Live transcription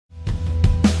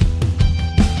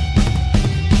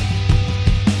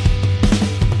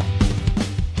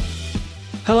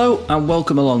Hello and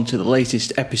welcome along to the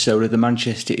latest episode of the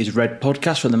Manchester is Red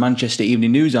podcast from the Manchester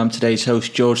Evening News. I'm today's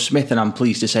host George Smith and I'm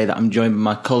pleased to say that I'm joined by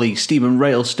my colleague Stephen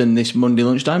Railston this Monday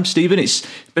lunchtime. Stephen, it's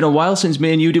been a while since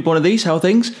me and you did one of these. How are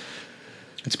things?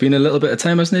 It's been a little bit of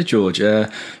time, hasn't it, George?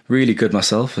 Really good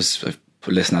myself, as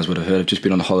listeners would have heard. I've just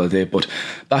been on a holiday, but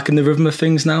back in the rhythm of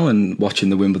things now and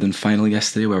watching the Wimbledon final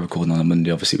yesterday. We're recording on a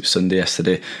Monday, obviously it was Sunday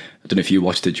yesterday. I don't know if you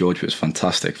watched it, George, but it was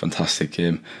fantastic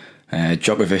game.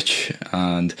 Djokovic,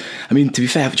 and I mean, to be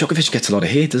fair, Djokovic gets a lot of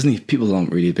hate, doesn't he? People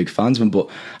aren't really big fans of him, but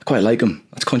I quite like him.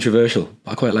 That's controversial.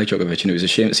 I quite like Djokovic, and it was a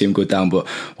shame to see him go down, but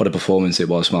what a performance it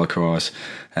was from Alcaraz.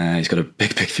 He's got a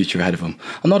big future ahead of him.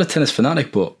 I'm not a tennis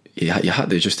fanatic, but you had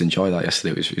to just enjoy that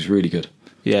yesterday. It was really good.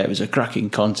 Yeah, it was a cracking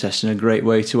contest and a great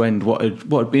way to end what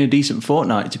had been a decent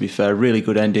fortnight, to be fair. Really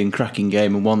good ending, cracking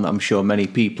game, and one that I'm sure many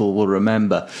people will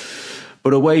remember.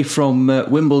 But away from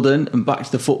Wimbledon and back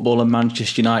to the football and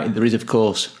Manchester United, there is, of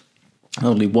course,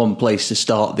 only one place to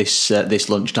start this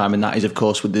lunchtime, and that is, of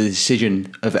course, with the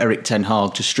decision of Erik ten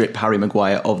Hag to strip Harry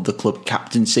Maguire of the club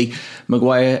captaincy.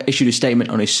 Maguire issued a statement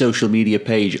on his social media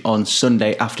page on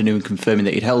Sunday afternoon confirming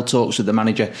that he'd held talks with the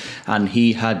manager and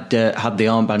he had the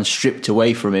armband stripped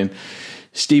away from him.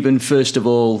 Stephen, first of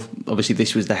all, obviously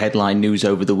this was the headline news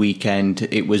over the weekend.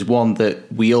 It was one that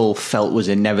we all felt was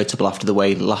inevitable after the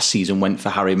way last season went for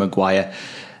Harry Maguire.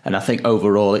 And I think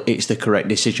overall it's the correct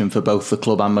decision for both the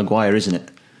club and Maguire, isn't it?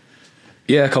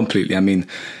 Yeah, completely. I mean,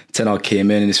 Ten Hag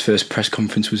came in and his first press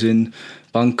conference was in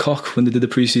Bangkok when they did the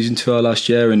pre-season tour last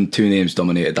year, and two names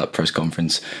dominated that press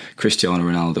conference: Cristiano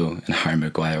Ronaldo and Harry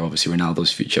Maguire. Obviously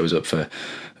Ronaldo's future was up for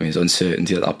his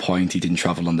uncertainty at that point. He didn't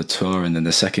travel on the tour, and then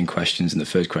the second questions and the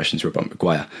third questions were about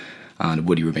Maguire and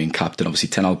would he remain captain. Obviously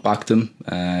Ten Hag backed him,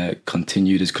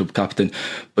 continued as club captain,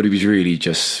 but he was really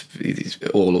just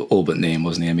all but name,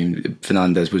 wasn't he? I mean,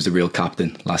 Fernandes was the real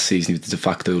captain last season. He was the de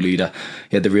facto leader.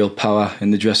 He had the real power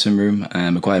in the dressing room.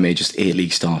 Maguire made just 8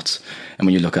 league starts, and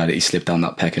when you look at it, he slipped down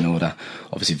that pecking order.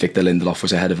 Obviously Victor Lindelof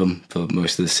was ahead of him for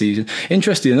most of the season.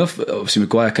 Interesting enough, obviously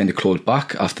Maguire kind of clawed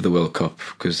back after the World Cup,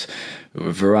 because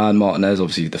Varane, Martinez,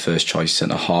 obviously the first choice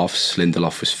centre halves.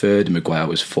 Lindelof was third and Maguire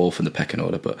was fourth in the pecking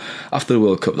order. But after the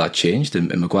World Cup, that changed and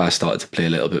Maguire started to play a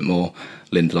little bit more.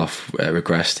 Lindelof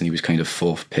regressed and he was kind of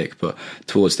fourth pick. But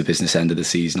towards the business end of the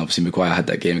season, obviously Maguire had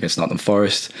that game against Nottingham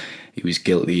Forest. He was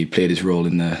guilty. He played his role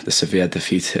in the severe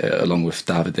defeat along with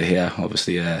David De Gea,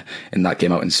 obviously in that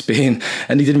game out in Spain.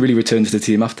 And he didn't really return to the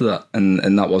team after that.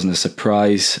 And that wasn't a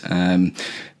surprise.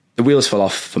 The wheels fell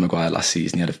off for Maguire last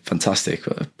season. He had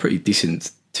a pretty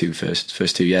decent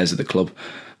first 2 years at the club.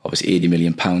 Obviously £80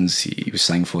 million he was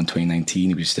signed for in 2019.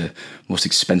 He was the most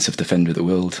expensive defender of the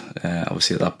world,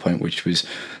 obviously at that point, which was,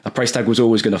 a price tag was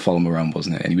always going to follow him around,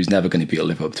 wasn't it? And he was never going to be able to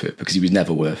live up to it because he was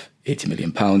never worth £80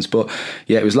 million. But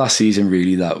yeah, it was last season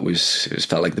really it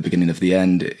felt like the beginning of the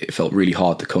end. It felt really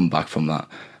hard to come back from that.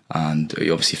 And he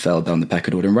obviously fell down the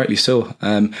pecking order, and rightly so.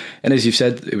 And as you've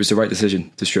said, it was the right decision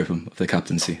to strip him of the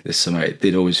captaincy this summer. It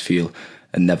did always feel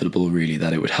inevitable, really,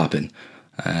 that it would happen.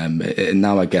 And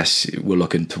now I guess we're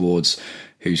looking towards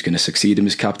who's going to succeed him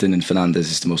as captain, and Fernandes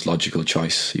is the most logical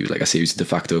choice. He was, like I say, he was the de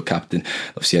facto captain.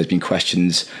 Obviously, there's been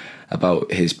questions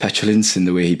about his petulance and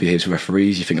the way he behaves with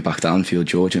referees. You think back to Anfield,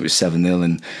 George, and it was 7-0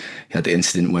 and he had the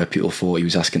incident where people thought he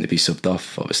was asking to be subbed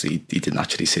off. Obviously, he didn't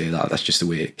actually say that. That's just the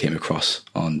way it came across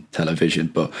on television.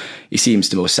 But he seems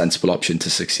the most sensible option to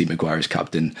succeed Maguire as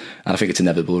captain. And I think it's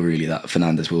inevitable, really, that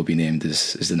Fernandes will be named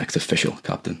as the next official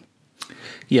captain.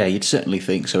 Yeah, you'd certainly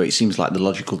think so. It seems like the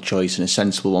logical choice and a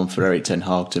sensible one for Erik ten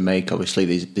Hag to make.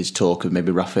 Obviously, there's talk of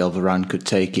maybe Rafael Varane could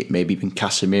take it, maybe even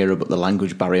Casemiro, but the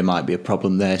language barrier might be a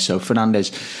problem there. So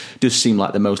Fernandes does seem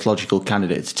like the most logical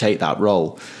candidate to take that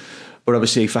role. But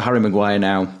obviously, for Harry Maguire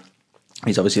now,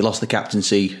 he's obviously lost the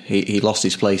captaincy. He lost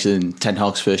his place in Ten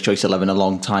Hag's first choice 11 a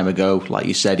long time ago. Like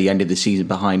you said, he ended the season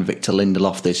behind Victor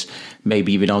Lindelof. There's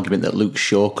maybe even argument that Luke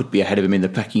Shaw could be ahead of him in the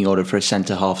pecking order for a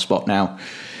centre-half spot now.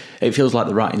 It feels like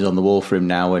the writing's on the wall for him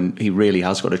now, and he really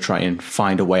has got to try and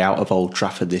find a way out of Old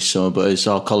Trafford this summer. But as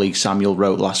our colleague Samuel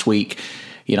wrote last week,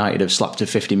 United have slapped a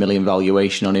 50 million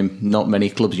valuation on him. Not many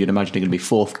clubs you'd imagine are going to be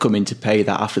forthcoming to pay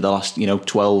that after the last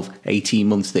 12, 18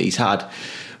 months that he's had.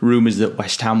 Rumours that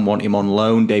West Ham want him on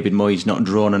loan. David Moyes not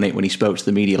drawn on it when he spoke to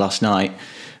the media last night.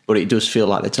 But it does feel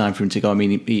like the time for him to go. I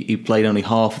mean, he played only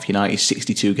half of United's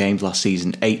 62 games last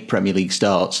season, 8 Premier League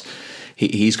starts.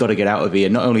 He's got to get out of here,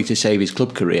 not only to save his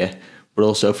club career, but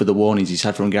also for the warnings he's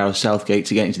had from Gareth Southgate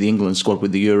to get into the England squad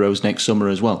with the Euros next summer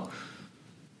as well.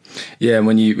 Yeah, and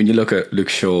when you look at Luke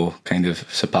Shaw kind of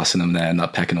surpassing him there in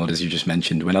that pecking order, as you just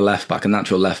mentioned, when a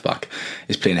natural left back,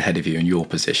 is playing ahead of you in your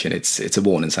position, it's a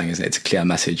warning sign, isn't it? It's a clear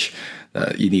message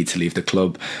that you need to leave the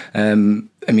club. I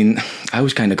mean, I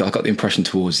always kind of got the impression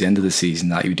towards the end of the season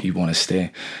that he'd want to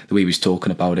stay. The way he was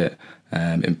talking about it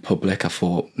in public, I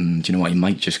thought, do you know what, he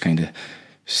might just kind of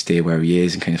stay where he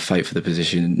is and kind of fight for the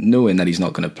position, knowing that he's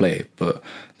not going to play, but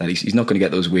that he's not going to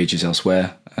get those wages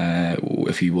elsewhere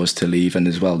if he was to leave. And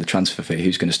as well, the transfer fee,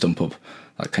 who's going to stump up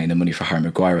that kind of money for Harry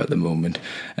Maguire at the moment?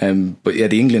 But yeah,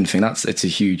 the England thing, it's a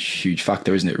huge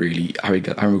factor, isn't it, really? Harry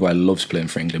Maguire loves playing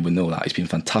for England. We know that. He's been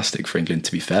fantastic for England,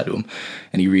 to be fair to him,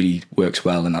 and he really works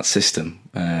well in that system,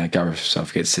 Gareth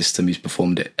Southgate's system. He's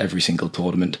performed it every single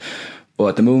tournament. But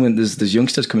at the moment, there's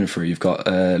youngsters coming through. You've got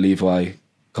Levi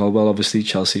Caldwell, obviously,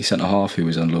 Chelsea centre-half, who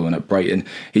was on loan at Brighton.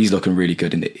 He's looking really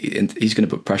good, and he's going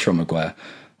to put pressure on Maguire.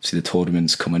 Obviously, the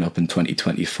tournament's coming up in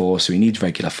 2024, so he needs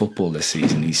regular football this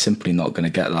season. He's simply not going to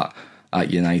get that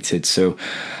at United. So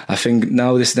I think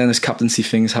now this captaincy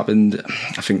thing's happened,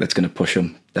 I think that's going to push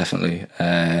him, definitely.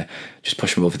 Just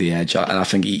push him over the edge. And I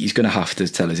think he's going to have to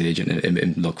tell his agent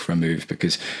and look for a move,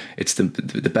 because it's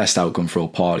the best outcome for all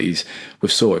parties. We've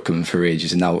saw it coming for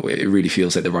ages, and now it really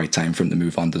feels like the right time for him to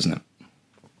move on, doesn't it?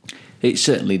 It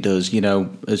certainly does. You know,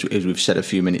 as we've said a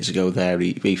few minutes ago there,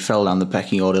 he fell down the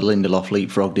pecking order. Lindelof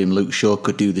leapfrogged him. Luke Shaw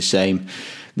could do the same.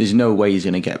 There's no way he's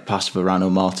going to get past Varane or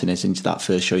Martinez into that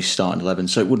first choice starting 11.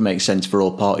 So it would make sense for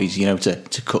all parties, you know,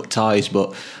 to cut ties.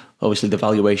 But obviously the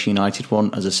valuation United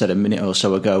want, as I said a minute or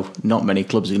so ago, not many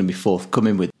clubs are going to be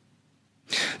forthcoming with.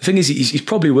 The thing is, he's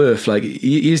probably worth,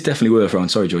 he is definitely worth around,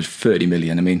 30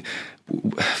 million. I mean,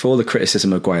 for all the criticism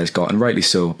Maguire's got, and rightly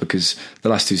so, because the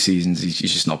last 2 seasons he's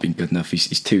just not been good enough.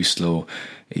 He's too slow.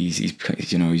 He's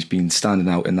been standing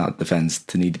out in that defence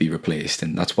to need to be replaced,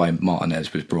 and that's why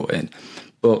Martinez was brought in.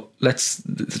 But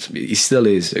he still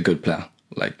is a good player.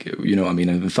 You know what I mean?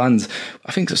 And fans,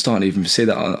 I think, are starting to even say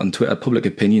that on Twitter. Public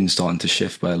opinion starting to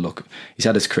shift where, look, he's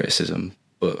had his criticism,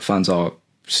 but fans are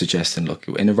suggesting, look,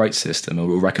 in the right system, or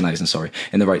recognising,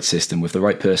 in the right system with the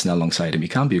right personnel alongside him, he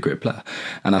can be a great player.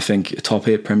 And I think a top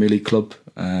 8 Premier League club,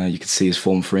 you could see his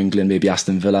form for England, maybe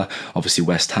Aston Villa, obviously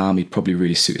West Ham, he'd probably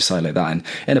really suit a side like that. And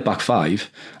in a back 5,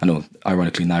 I know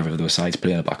ironically neither of those sides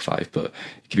play in a back 5, but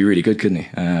he could be really good, couldn't he?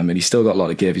 And he's still got a lot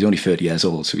to give. He's only 30 years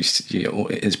old, so he's in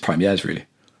his prime years, really.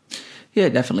 Yeah,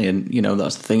 definitely, and you know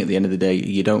that's the thing. At the end of the day,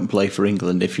 you don't play for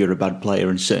England if you're a bad player,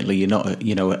 and certainly you're not,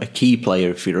 a key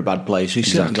player if you're a bad player. So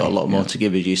he's certainly got a lot more to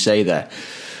give, as you say there.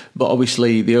 But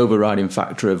obviously, the overriding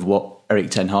factor of what Erik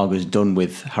ten Hag has done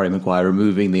with Harry Maguire,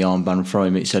 removing the armband from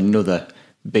him, it's another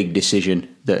big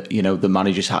decision that the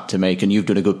managers had to make. And you've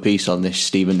done a good piece on this,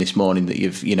 Stephen, this morning that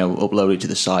you've uploaded to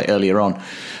the site earlier on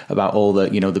about all the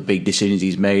the big decisions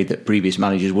he's made that previous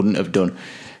managers wouldn't have done.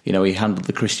 He handled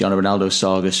the Cristiano Ronaldo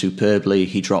saga superbly.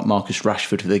 He dropped Marcus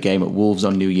Rashford for the game at Wolves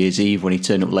on New Year's Eve when he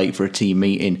turned up late for a team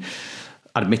meeting.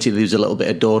 Admittedly, there was a little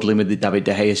bit of dawdling with the David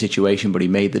De Gea situation, but he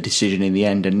made the decision in the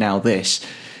end. And now this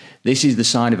is the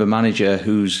sign of a manager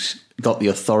who's got the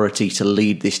authority to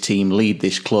lead this team, lead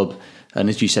this club. And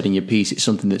as you said in your piece, it's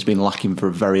something that's been lacking for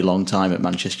a very long time at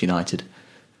Manchester United.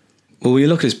 Well, when you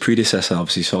look at his predecessor,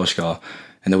 obviously Solskjaer,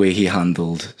 and the way he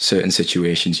handled certain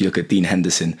situations, you look at Dean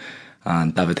Henderson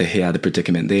and David De Gea, the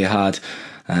predicament they had.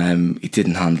 He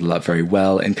didn't handle that very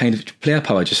well, and kind of player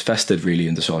power just festered really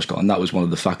under Solskjaer, and that was one of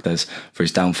the factors for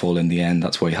his downfall in the end.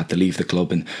 That's why he had to leave the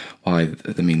club, and why,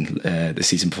 the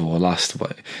season before last,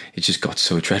 it just got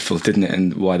so dreadful, didn't it?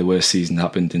 And why the worst season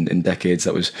happened in decades.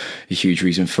 That was a huge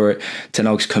reason for it. Ten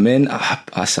Hag's come in.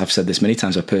 I've said this many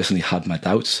times, I personally had my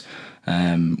doubts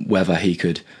whether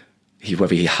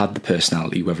he had the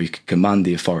personality, whether he could command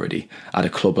the authority at a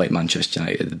club like Manchester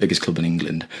United, the biggest club in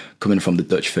England, coming from the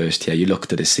Dutch first tier. You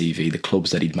looked at his CV, the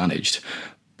clubs that he'd managed.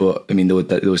 But,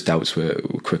 those doubts were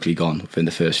quickly gone within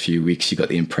the first few weeks. You got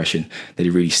the impression that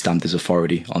he really stamped his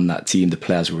authority on that team. The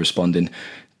players were responding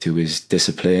to his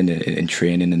discipline in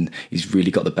training, and he's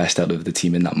really got the best out of the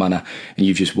team in that manner. And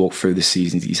you've just walked through the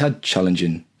season. He's had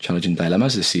challenging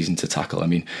dilemmas this season to tackle.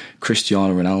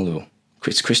 Cristiano Ronaldo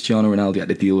had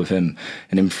to deal with him,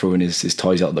 and him throwing his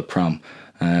toys out of the pram.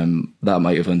 That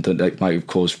might have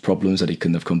caused problems that he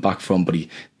couldn't have come back from, but he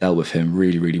dealt with him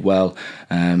really, really well.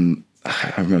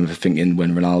 I remember thinking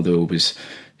when Ronaldo was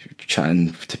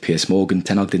chatting to Piers Morgan,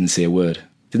 Ten Hag didn't say a word.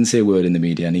 didn't say a word in the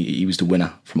media, and he was the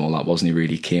winner from all that, wasn't he?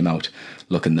 Really, he came out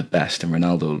looking the best, and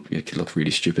Ronaldo looked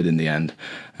really stupid in the end.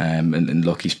 And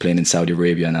look, he's playing in Saudi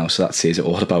Arabia now, so that says it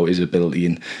all about his ability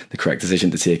and the correct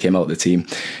decision to take him out of the team.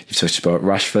 You've touched about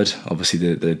Rashford,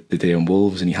 obviously the day on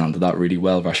Wolves, and he handled that really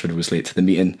well. Rashford was late to the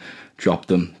meeting, dropped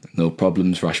them, no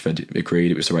problems. Rashford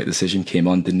agreed it was the right decision, came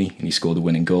on, didn't he? And he scored the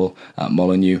winning goal at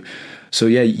Molineux. So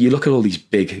yeah, you look at all these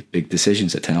big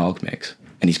decisions that Ten Hag makes,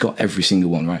 and he's got every single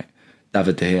one right.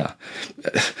 David De Gea.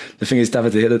 The thing is,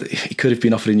 David De Gea, he could have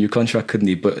been offered a new contract, couldn't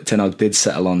he? But Ten Hag did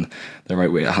settle on the right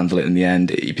way to handle it in the end.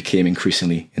 He became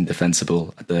increasingly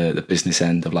indefensible at the business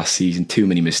end of last season. Too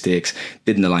many mistakes,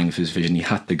 didn't align with his vision. He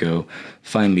had to go.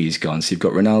 Finally, he's gone. So you've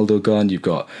got Ronaldo gone, you've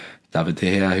got David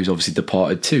De Gea, who's obviously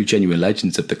departed, two genuine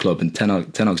legends of the club, and Ten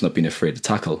Hag's not been afraid to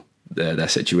tackle their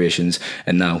situations.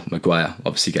 And now Maguire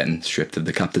obviously getting stripped of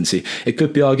the captaincy. It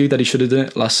could be argued that he should have done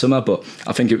it last summer, but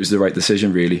I think it was the right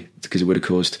decision, really, because it would have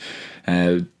caused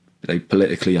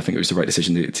politically, I think it was the right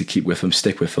decision to keep with him,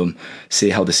 stick with him,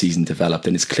 see how the season developed.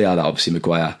 And it's clear that obviously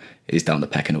Maguire is down the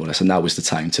pecking order, so now was the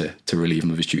time to relieve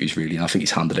him of his duties, really, and I think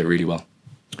he's handled it really well.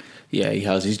 Yeah, he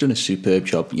has. He's done a superb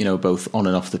job, both on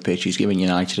and off the pitch. He's given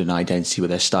United an identity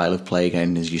with their style of play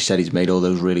again. As you said, he's made all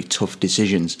those really tough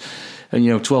decisions.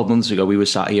 And 12 months ago, we were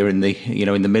sat here in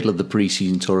the middle of the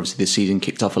pre-season tour. Obviously, the season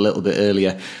kicked off a little bit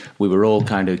earlier. We were all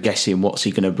kind of guessing what's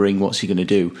he going to bring, what's he going to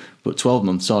do. But 12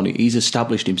 months on, he's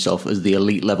established himself as the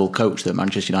elite level coach that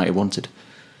Manchester United wanted.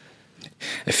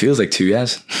 It feels like 2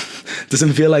 years.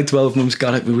 Doesn't feel like 12 months.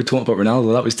 God, we were talking about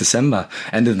Ronaldo. That was December,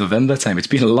 end of November time. It's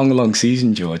been a long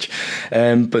season, George.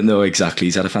 But no, exactly.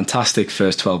 He's had a fantastic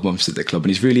first 12 months at the club,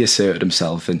 and he's really asserted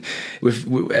himself. And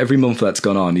with every month that's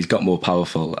gone on, he's got more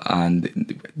powerful.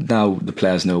 And now the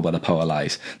players know where the power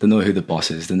lies. They know who the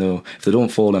boss is. They know if they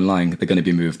don't fall in line, they're going to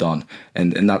be moved on.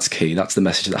 And that's key. That's the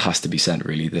message that has to be sent,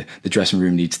 really. The dressing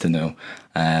room needs to know.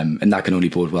 And that can only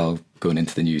bode well going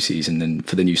into the new season and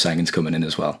for the new signings coming in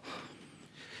as well.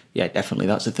 Yeah, definitely.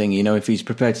 That's the thing. If he's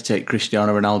prepared to take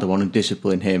Cristiano Ronaldo on and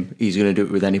discipline him, he's going to do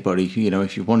it with anybody.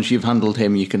 Once you've handled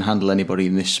him, you can handle anybody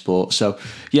in this sport. So,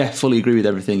 yeah, fully agree with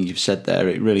everything you've said there.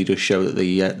 It really does show that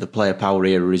the player power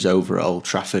era is over at Old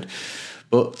Trafford.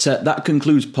 But that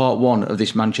concludes part one of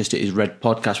this Manchester is Red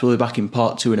podcast. We'll be back in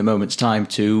part two in a moment's time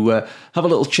to have a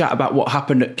little chat about what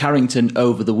happened at Carrington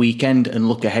over the weekend and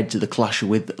look ahead to the clash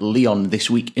with Lyon this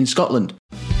week in Scotland.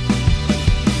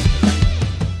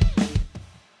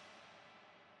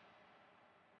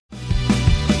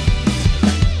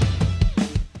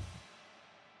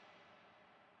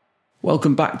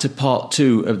 Welcome back to part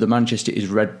two of the Manchester is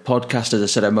Red podcast. As I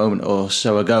said a moment or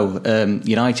so ago,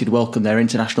 United welcomed their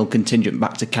international contingent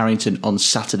back to Carrington on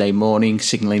Saturday morning,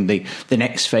 signalling the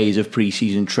next phase of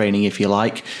pre-season training, if you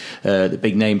like. The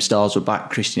big name stars were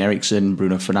back: Christian Eriksen,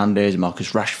 Bruno Fernandes,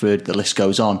 Marcus Rashford, the list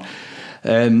goes on.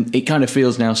 It kind of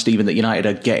feels now, Stephen, that United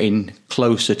are getting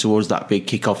closer towards that big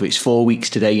kick-off. It's 4 weeks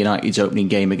today, United's opening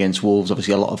game against Wolves.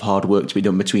 Obviously a lot of hard work to be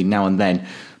done between now and then,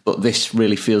 but this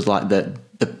really feels like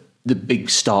the big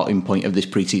starting point of this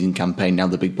pre-season campaign. Now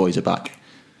the big boys are back.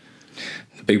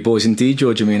 The big boys indeed,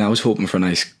 George. I mean, I was hoping for a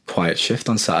nice quiet shift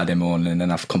on Saturday morning,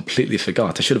 and I've completely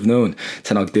forgot. I should have known.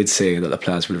 Ten Hag did say that the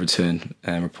players would return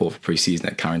and report for pre-season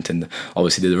at Carrington.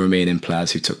 Obviously, the remaining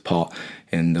players who took part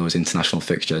in those international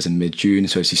fixtures in mid-June.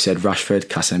 So as you said, Rashford,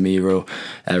 Casemiro,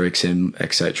 Eriksen,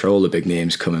 etc. All the big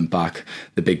names coming back,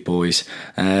 the big boys.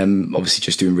 Obviously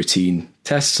just doing routine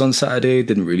tests on Saturday.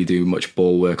 Didn't really do much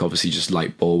ball work, obviously just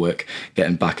light ball work,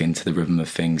 getting back into the rhythm of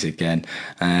things again.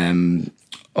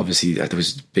 Obviously, there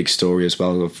was a big story as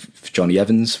well of Johnny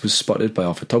Evans was spotted by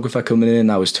our photographer coming in.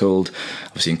 I was told,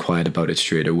 obviously inquired about it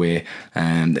straight away,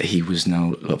 that he was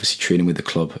now obviously training with the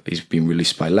club. He's been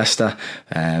released by Leicester.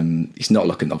 He's not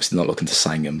looking to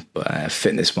sign him, but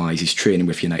fitness-wise, he's training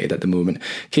with United at the moment.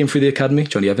 Came through the academy.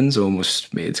 Johnny Evans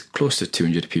almost made close to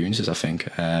 200 appearances, I think,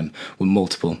 with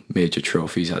multiple major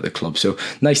trophies at the club. So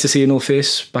nice to see an old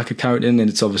face back at Carrington, and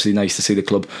it's obviously nice to see the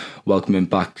club welcoming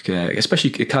back,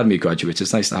 especially academy graduates.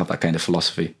 It's nice to have that kind of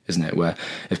philosophy, isn't it, where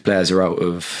if players are out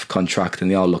of contract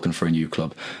and they are looking for a new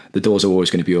club, the doors are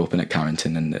always going to be open at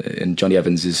Carrington. And Johnny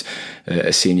Evans is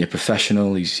a senior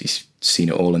professional. He's seen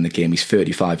it all in the game. He's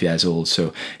 35 years old,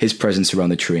 so his presence around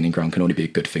the training ground can only be a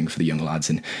good thing for the young lads,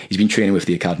 and he's been training with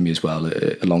the academy as well,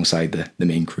 alongside the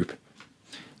main group.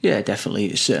 Yeah, definitely.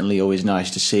 It's certainly always nice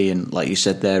to see. And like you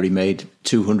said there, he made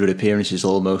 200 appearances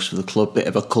almost for the club. Bit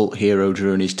of a cult hero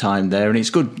during his time there. And it's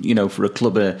good, for a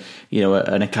club,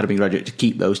 an academy graduate to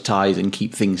keep those ties and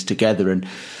keep things together. And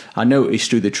I noticed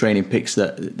through the training pics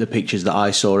that the pictures that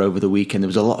I saw over the weekend, there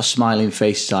was a lot of smiling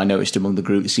faces I noticed among the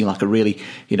group. It seemed like a really,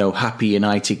 happy,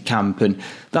 united camp. And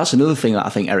that's another thing that I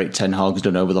think Erik ten Hag has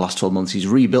done over the last 12 months. He's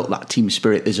rebuilt that team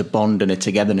spirit. There's a bond and a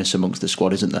togetherness amongst the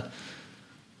squad, isn't there?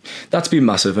 That's been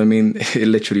massive. I mean, it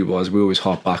literally was. We always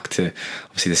hark back to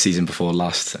obviously the season before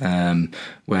last,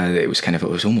 where it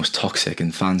was almost toxic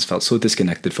and fans felt so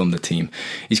disconnected from the team.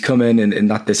 He's come in and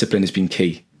that discipline has been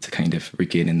key to kind of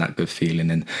regaining that good feeling,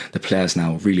 and the players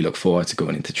now really look forward to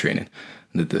going into training.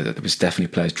 There was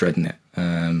definitely players dreading it.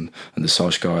 And the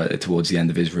Solskjaer towards the end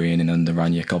of his reign and under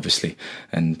Ranić obviously,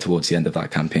 and towards the end of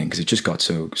that campaign, because it just got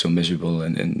so miserable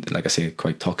and like I say,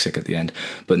 quite toxic at the end.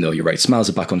 But no, you're right, smiles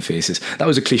are back on faces. That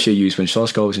was a cliche used when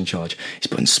Solskjaer was in charge. He's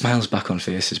putting smiles back on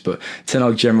faces, but Ten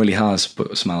Hag generally has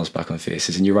put smiles back on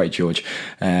faces. And you're right, George,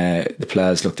 the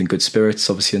players looked in good spirits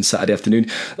obviously on Saturday afternoon.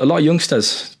 A lot of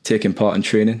youngsters taking part in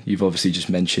training. You've obviously just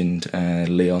mentioned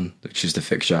Lyon, which is the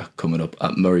fixture coming up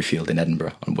at Murrayfield in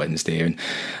Edinburgh on Wednesday, and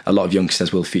a lot of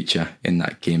youngsters will feature in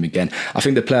that game again. I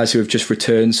think the players who have just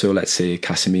returned, so let's say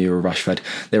Casemiro or Rashford,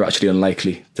 they're actually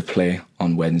unlikely to play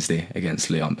on Wednesday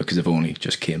against Lyon because they've only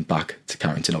just came back to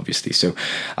Carrington obviously. So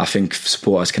I think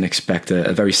supporters can expect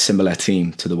a very similar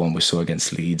team to the one we saw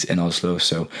against Leeds in Oslo.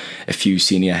 So a few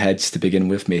senior heads to begin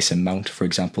with, Mason Mount for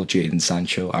example, Jadon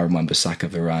Sancho, Aaron Wan-Bissaka,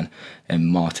 Varane and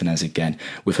Martinez again,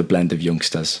 with a blend of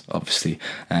youngsters obviously.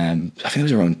 I think there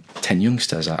was around 10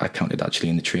 youngsters I counted actually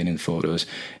in the training photos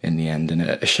in the end. And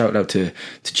a shout out to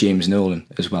James Nolan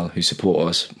as well, who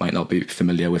supporters might not be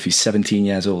familiar with. He's 17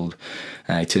 years old.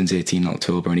 He turns 18 in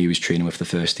October and he was training with the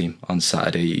first team on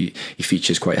Saturday. He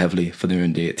features quite heavily for the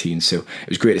under 18, so it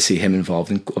was great to see him involved,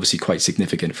 and obviously quite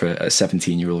significant for a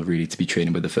 17-year-old really to be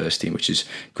training with the first team, which is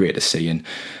great to see. And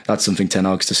that's something Ten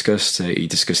Hag's discussed. He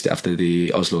discussed it after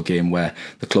the Oslo game, where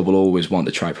the club will always want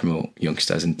to try promote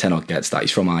youngsters, and Ten Hag gets that.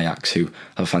 He's from Ajax, who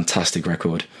have a fantastic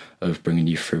record of bringing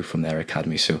you through from their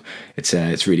academy, so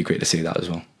it's really great to see that as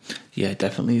well. Yeah,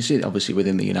 definitely. You see it obviously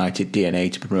within the United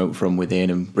DNA to promote from within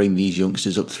and bring these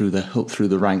youngsters up through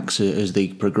the ranks as they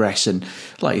progress. And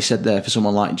like you said there, for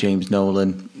someone like James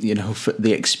Nolan, for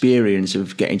the experience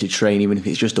of getting to train, even if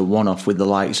it's just a one-off with the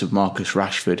likes of Marcus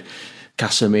Rashford,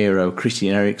 Casemiro,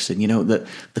 Christian Eriksen, that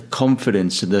the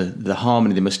confidence and the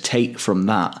harmony they must take from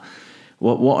that.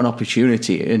 What an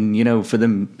opportunity. And, for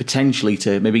them potentially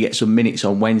to maybe get some minutes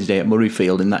on Wednesday at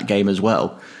Murrayfield in that game as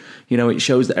well. It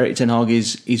shows that Erik ten Hag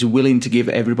is willing to give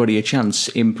everybody a chance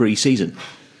in pre-season.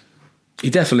 He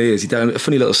definitely is. A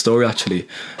funny little story actually.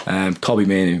 Kobbie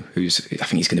Mainoo, I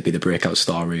think he's going to be the breakout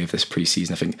star really of this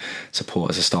pre-season. I think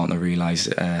supporters are starting to realise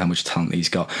how much talent he's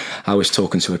got. I was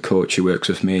talking to a coach who works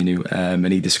with Mainoo, and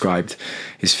he described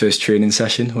his first training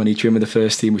session when he trained with the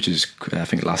first team, which was I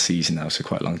think last season now, so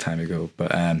quite a long time ago.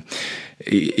 But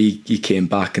he came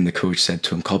back and the coach said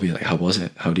to him, "Kobbie, how was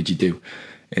it? How did you do?"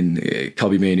 And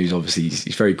Kobbie Mainoo, obviously, he's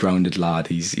a very grounded lad.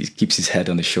 He keeps his head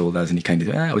on his shoulders and he kind of,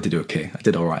 I did okay. I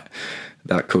did all right.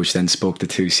 That coach then spoke to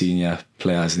two senior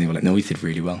players and they were like, no, he did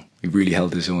really well. He really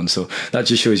held his own. So that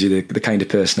just shows you the kind of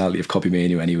personality of Kobbie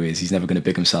Mainoo anyways. He's never going to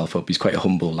big himself up. He's quite a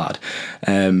humble lad.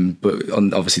 But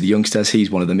obviously the youngsters,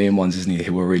 he's one of the main ones, isn't he,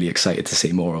 who we're really excited to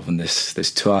see more of on this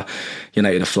tour.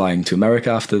 United are flying to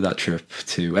America after that trip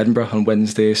to Edinburgh on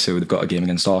Wednesday. So they've got a game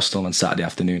against Arsenal on Saturday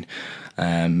afternoon.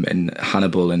 And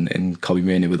Hannibal and Kobbie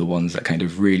Mainoo were the ones that kind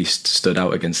of really stood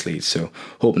out against Leeds. So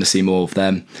hoping to see more of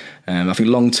them. I think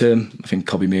long term, I think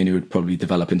Kobbie Mainoo would probably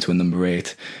develop into a number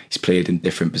 8. He's played in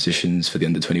different positions for the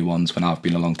under-21s when I've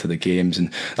been along to the games, and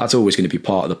that's always going to be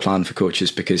part of the plan for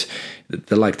coaches because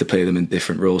they like to play them in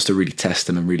different roles to really test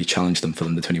them and really challenge them for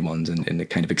the under-21s and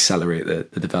kind of accelerate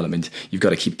the development. You've got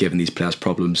to keep giving these players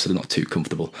problems so they're not too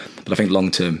comfortable. But I think long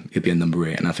term he'll be a number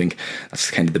 8, and I think that's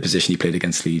kind of the position he played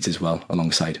against Leeds as well,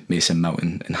 alongside Mason Mount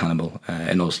and Hannibal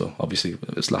in Oslo. Obviously,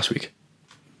 it was last week.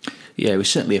 Yeah, he was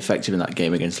certainly effective in that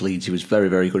game against Leeds. He was very,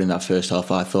 very good in that first half.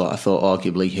 I thought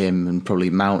arguably him and probably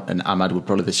Mount and Ahmad were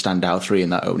probably the standout 3 in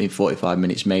that opening 45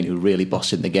 minutes. Mainoo really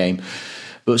bossing the game.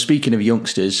 But speaking of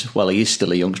youngsters, well, he is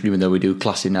still a youngster, even though we do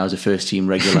class him now as a first-team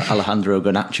regular. Alejandro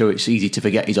Garnacho, it's easy to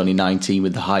forget he's only 19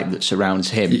 with the hype that surrounds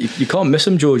him. You can't miss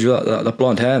him, George, with that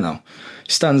blonde hair now.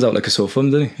 He stands out like a sore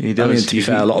thumb, doesn't he? He does. I mean, to be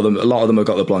fair, a lot of them have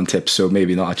got the blonde tips, so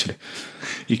maybe not actually.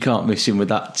 You can't miss him with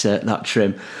that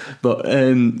trim. But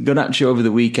Garnacho over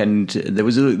the weekend, there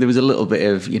was a little bit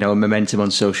of a momentum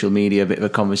on social media, a bit of a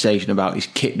conversation about his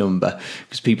kit number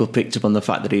because people picked up on the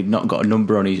fact that he'd not got a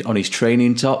number on his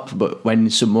training top. But when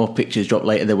some more pictures dropped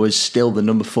later, there was still the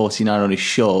number 49 on his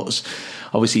shorts.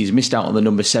 Obviously, he's missed out on the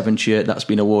number 7 shirt that's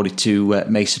been awarded to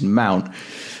Mason Mount.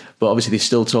 But obviously there's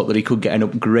still talk that he could get an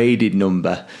upgraded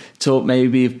number. Talk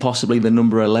maybe of possibly the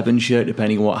number 11 shirt,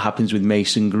 depending on what happens with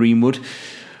Mason Greenwood.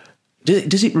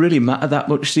 Does it really matter that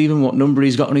much, Stephen, what number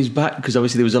he's got on his back? Because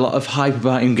obviously there was a lot of hype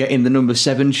about him getting the number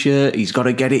 7 shirt. He's got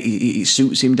to get it. It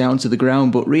suits him down to the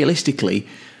ground. But realistically,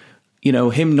 you know,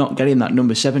 him not getting that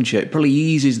number 7 shirt probably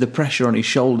eases the pressure on his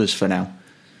shoulders for now.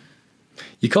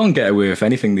 You can't get away with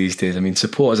anything these days. I mean,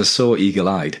 supporters are so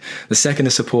eagle-eyed. The second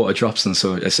a photo drops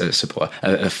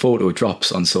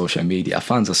on social media,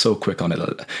 fans are so quick on it.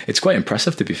 It's quite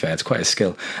impressive, to be fair. It's quite a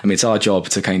skill. I mean, it's our job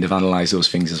to kind of analyse those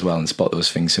things as well and spot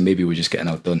those things. So maybe we're just getting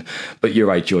outdone. But you're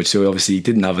right, George. So obviously he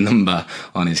didn't have a number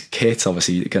on his kit.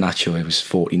 Obviously, Garnacho, it was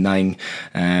 49.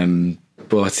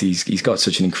 But he's got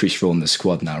such an increased role in the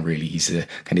squad now, really. He's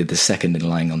kind of the second in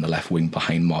line on the left wing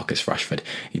behind Marcus Rashford.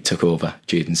 He took over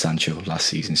Jadon Sancho last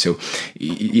season. So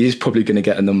he is probably going to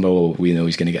get a number, or we know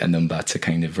he's going to get a number to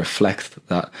kind of reflect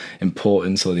that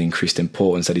importance or the increased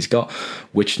importance that he's got.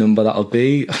 Which number that'll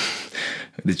be,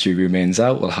 the jury remains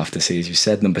out. We'll have to see, as you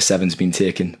said. Number 7's been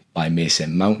taken by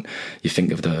Mason Mount. You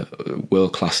think of the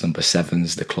world-class number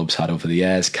 7s the club's had over the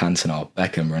years, Cantona,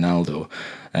 Beckham, Ronaldo.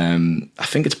 I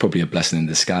think it's probably a blessing in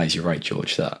disguise, you're right,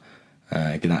 George, that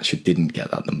Garnacho didn't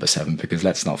get that number 7, because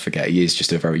let's not forget, he is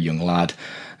just a very young lad.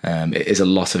 It is a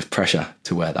lot of pressure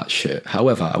to wear that shirt.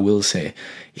 However, I will say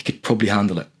he could probably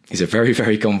handle it. He's a very,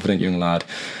 very confident young lad.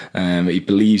 He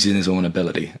believes in his own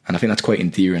ability, and I think that's quite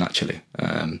endearing, actually.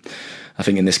 I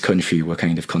think in this country we're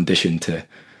kind of conditioned to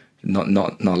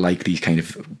not like these kind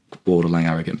of borderline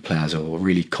arrogant players or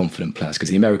really confident players, because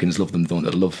the Americans love them, don't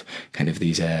they? They love kind of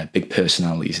these big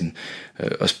personalities, and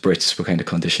us Brits were kind of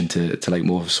conditioned to like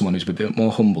more of someone who's a bit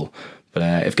more humble.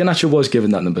 But if Garnacho was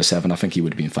given that number 7, I think he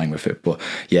would have been fine with it. But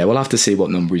yeah, we'll have to see what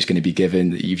number he's going to be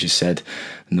given. You've just said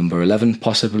number 11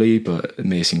 possibly, but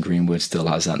Mason Greenwood still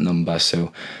has that number,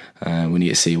 so we need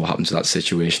to see what happens to that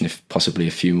situation, if possibly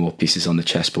a few more pieces on the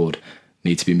chessboard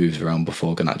need to be moved around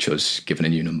before Garnacho's given a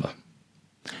new number.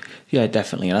 Yeah,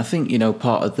 definitely. And I think, you know,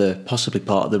 possibly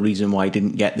part of the reason why he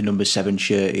didn't get the number 7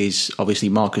 shirt is obviously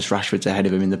Marcus Rashford's ahead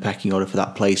of him in the pecking order for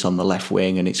that place on the left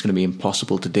wing, and it's going to be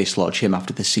impossible to dislodge him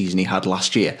after the season he had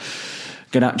last year.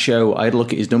 Garnacho, I had a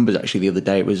look at his numbers actually the other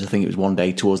day. I think it was one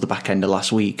day towards the back end of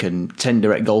last week, and 10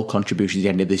 direct goal contributions at the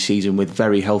end of this season with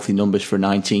very healthy numbers for a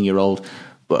 19-year-old.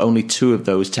 But only 2 of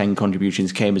those 10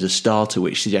 contributions came as a starter,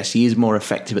 which suggests he is more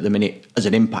effective at the minute as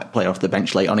an impact player off the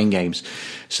bench late on in games.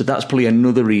 So that's probably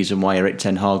another reason why Erik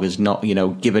ten Hag has not, you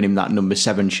know, given him that number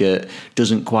 7 shirt,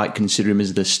 doesn't quite consider him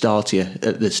as the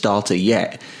starter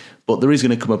yet. But there is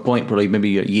going to come a point, probably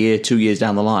maybe a year, 2 years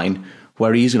down the line,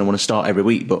 where he is going to want to start every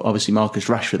week. But obviously Marcus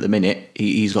Rashford at the minute,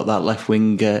 he's got that left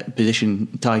wing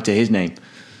position tied to his name.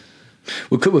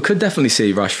 We could definitely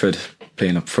see Rashford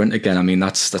playing up front again. I mean,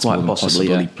 that's quite more than possible.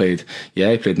 Yeah. He played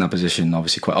in that position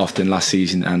obviously quite often last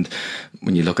season, and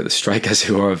when you look at the strikers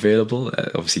who are available,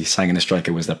 obviously signing a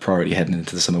striker was their priority heading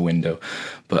into the summer window,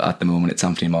 but at the moment it's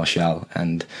Anthony Martial,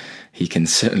 and he can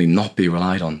certainly not be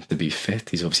relied on to be fit.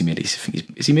 He's obviously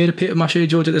is he made a pit of Maché,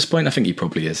 George, at this point? I think he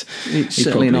probably is. It's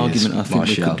certainly an argument I think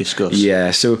Martial. We could discuss.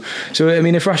 Yeah, so I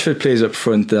mean, if Rashford plays up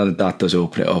front, then that does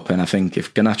open it up, and I think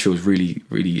if Garnacho is really,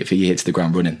 if he hits the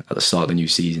ground running at the start of the new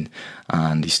season,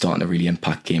 and he's starting to really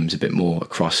impact games a bit more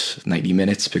across 90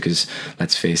 minutes, because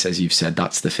let's face it, as you've said,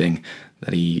 that's the thing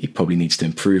that he probably needs to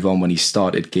improve on. When he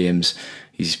started games,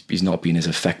 he's not been as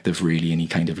effective really, and he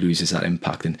kind of loses that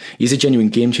impact, and he's a genuine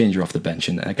game changer off the bench,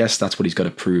 and I guess that's what he's got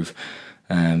to prove,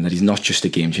 that he's not just a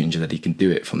game changer, that he can do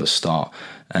it from the start.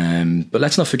 But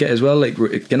let's not forget as well, like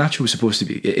Garnacho was supposed to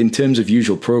be, in terms of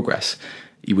usual progress,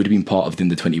 he would have been part of the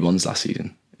under-21s last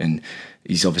season, and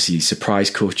he's obviously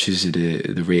surprised coaches at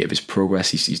the rate of his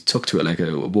progress. He's took to it like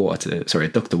a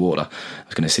duck to water. I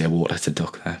was going to say a water to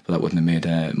duck there, but that wouldn't have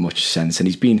made much sense. And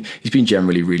he's been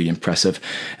generally really impressive.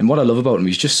 And what I love about him,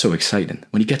 he's just so exciting.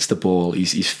 When he gets the ball,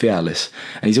 he's fearless,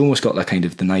 and he's almost got that kind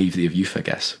of the naivety of youth, I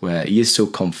guess, where he is so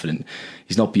confident.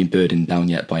 He's not being burdened down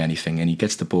yet by anything, and he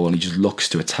gets the ball and he just looks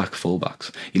to attack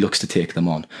fullbacks. He looks to take them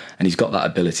on, and he's got that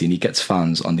ability, and he gets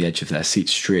fans on the edge of their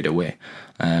seats straight away.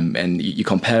 And you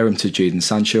compare him to Jadon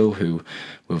Sancho, who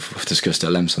we've discussed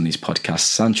at length on these podcasts.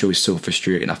 Sancho is so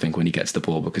frustrating, I think, when he gets the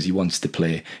ball, because he wants to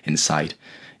play inside.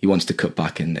 He wants to cut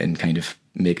back and kind of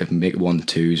make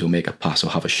 1-2s or make a pass or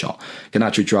have a shot.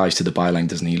 Garnacho drives to the byline,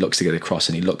 doesn't he? He looks to get across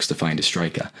and he looks to find a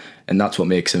striker, and that's what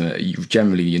makes him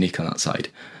generally unique on that side.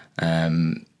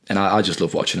 And I just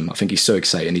love watching him. I think he's so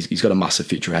exciting. He's got a massive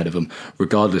future ahead of him,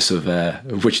 regardless of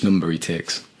which number he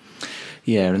takes.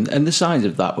 Yeah, and the signs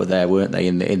of that were there, weren't they?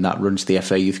 In that run to the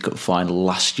FA Youth Cup final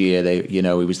last year, he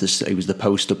was the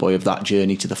poster boy of that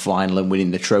journey to the final and winning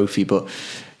the trophy. But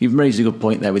you've raised a good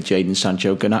point there with Jadon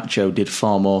Sancho. Garnacho did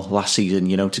far more last season,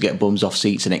 to get bums off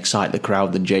seats and excite the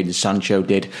crowd than Jadon Sancho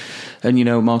did. And,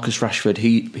 Marcus Rashford,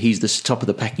 he's the top of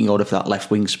the pecking order for that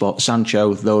left wing spot.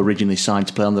 Sancho, though originally signed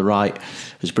to play on the right,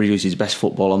 has produced his best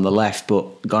football on the left.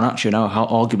 But Garnacho now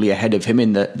arguably ahead of him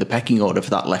in the pecking order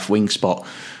for that left wing spot,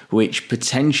 which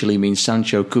potentially means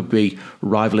Sancho could be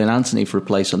rivaling Antony for a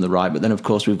place on the right. But then, of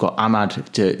course, we've got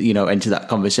Ahmad to, enter that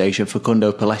conversation.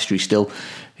 Facundo Pellistri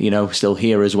still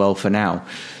here as well for now.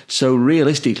 So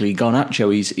realistically,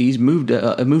 Garnacho, he's moved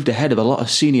ahead of a lot of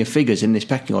senior figures in this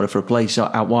pecking order for a place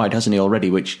out wide, hasn't he already?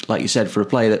 Which, like you said, for a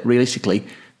player that realistically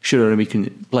should only be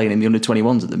playing in the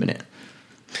under-21s at the minute.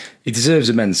 He deserves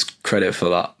immense credit for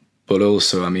that. But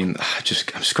also, I'm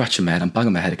scratching my head. I'm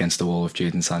banging my head against the wall with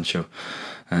Jadon Sancho.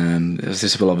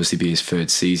 This will obviously be his third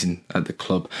season at the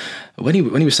club. When he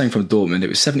was signed from Dortmund, it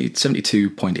was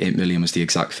 72.8 million was the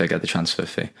exact figure, the transfer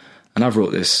fee. And I've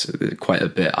wrote this quite a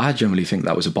bit. I generally think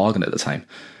that was a bargain at the time.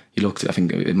 You looked, I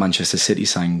think Manchester City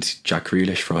signed Jack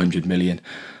Grealish for 100 million.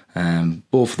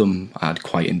 Both of them had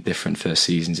quite indifferent first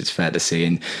seasons, it's fair to say,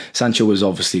 and Sancho was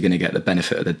obviously going to get the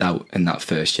benefit of the doubt in that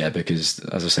first year because,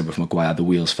 as I said with Maguire, the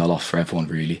wheels fell off for everyone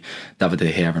really. David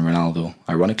De Gea and Ronaldo,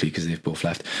 ironically because they've both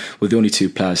left, were the only two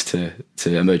players to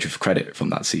emerge with credit from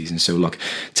that season. So look,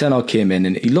 Ten Hag came in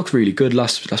and he looked really good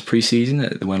last pre-season.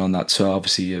 They went on that tour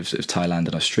obviously of Thailand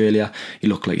and Australia. He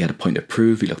looked like he had a point to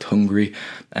prove. He looked hungry.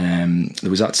 There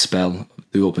was that spell.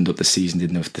 They opened up the season,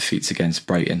 did enough defeats against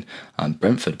Brighton and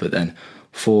Brentford, but then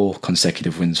 4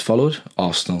 consecutive wins followed: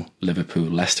 Arsenal, Liverpool,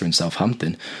 Leicester and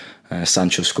Southampton.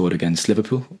 Sancho scored against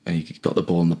Liverpool and he got the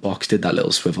ball in the box, did that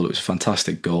little swivel. It was a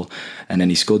fantastic goal. And then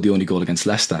he scored the only goal against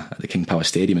Leicester at the King Power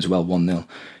Stadium as well, 1-0.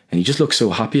 And he just looked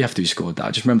so happy after he scored that.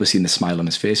 I just remember seeing the smile on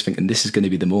his face, thinking this is going to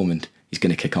be the moment he's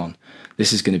going to kick on.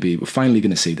 This is going to be, we're finally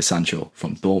going to see the Sancho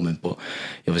from Dortmund. But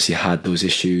he obviously had those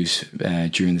issues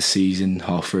during the season,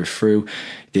 halfway through.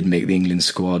 He did make the England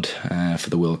squad for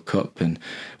the World Cup. And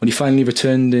when he finally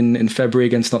returned in February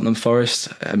against Nottingham Forest,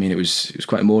 it was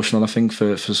quite emotional, I think,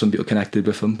 for some people connected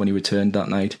with him when he returned that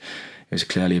night. It was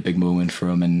clearly a big moment for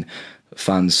him, and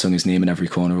fans sung his name in every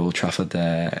corner of Old Trafford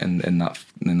there in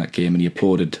that game, and he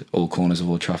applauded all corners of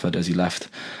Old Trafford as he left.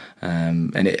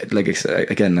 And it, like I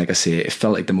say, it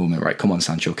felt like the moment, right, come on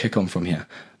Sancho, kick on from here,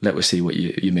 let us see what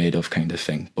you're made of, kind of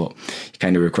thing. But he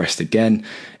kind of regressed again,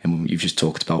 and you've just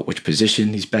talked about which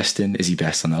position he's best in. Is he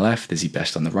best on the left? Is he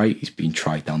best on the right? He's been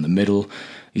tried down the middle.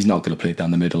 He's not going to play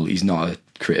down the middle. He's not a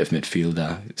creative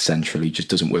midfielder centrally. He just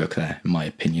doesn't work there, in my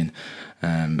opinion.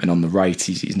 And on the right,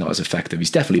 he's not as effective. He's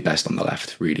definitely best on the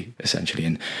left, really, essentially.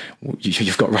 And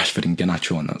you've got Rashford and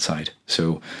Garnacho on that side.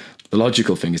 So the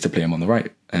logical thing is to play him on the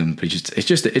right. But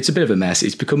it's a bit of a mess.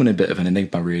 It's becoming a bit of an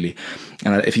enigma, really.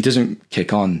 And if he doesn't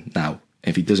kick on now,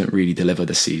 if he doesn't really deliver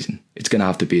this season, it's going to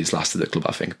have to be his last at the club,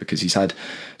 I think, because he's had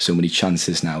so many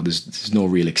chances now. There's no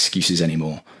real excuses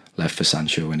anymore left for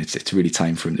Sancho, and it's really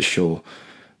time for him to show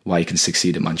why he can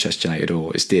succeed at Manchester United,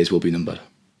 or his days will be numbered.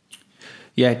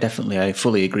 Yeah, definitely. I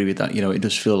fully agree with that. It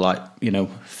does feel like,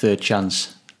 third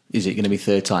chance. Is it going to be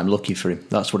third time lucky for him?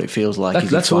 That's what it feels like.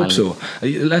 Let's hope so.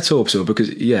 Let's hope so, because,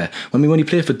 when he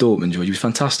played for Dortmund, George, he was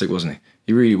fantastic, wasn't he?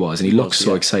 He really was, and he looked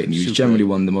so exciting. He was generally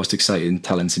one of the most exciting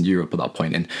talents in Europe at that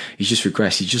point, and he's just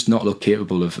regressed. He's just not looked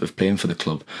capable of playing for the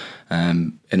club.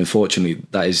 And unfortunately,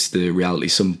 that is the reality.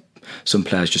 Some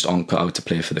players just aren't cut out to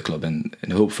play for the club, and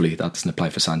hopefully that doesn't apply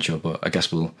for Sancho, but I guess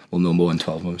we'll know more in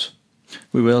 12 months.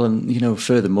 We will, and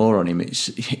furthermore on him,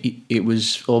 it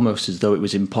was almost as though it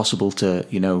was impossible to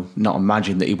not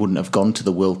imagine that he wouldn't have gone to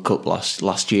the World Cup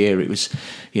last year. It was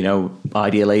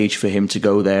ideal age for him to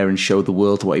go there and show the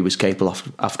world what he was capable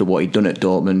of after what he'd done at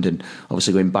Dortmund, and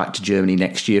obviously going back to Germany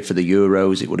next year for the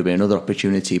Euros, it would have been another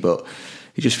opportunity, but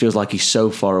it just feels like he's so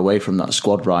far away from that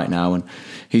squad right now, and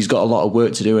he's got a lot of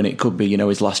work to do, and it could be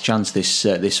his last chance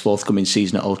this forthcoming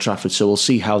season at Old Trafford. So we'll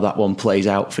see how that one plays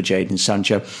out for Jadon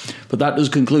Sancho. But that does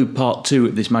conclude part 2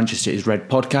 of this Manchester is Red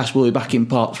podcast. We'll be back in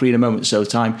part 3 in a moment, so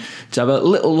time to have a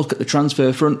little look at the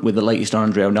transfer front with the latest on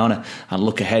Andre Onana, and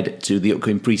look ahead to the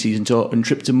upcoming pre-season tour and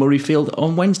trip to Murrayfield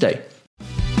on Wednesday.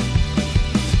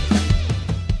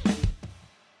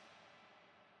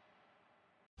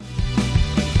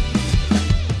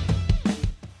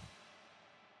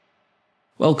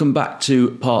 Welcome back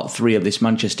to part 3 of this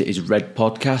Manchester is Red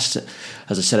podcast.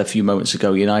 As I said a few moments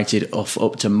ago, United off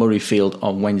up to Murrayfield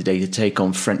on Wednesday to take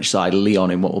on French side Lyon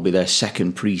in what will be their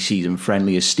second pre-season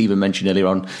friendly. As Stephen mentioned earlier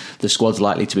on, the squad's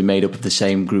likely to be made up of the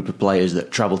same group of players that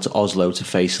travelled to Oslo to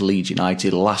face Leeds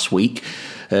United last week.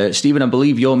 Stephen, I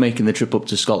believe you're making the trip up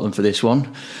to Scotland for this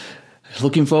one.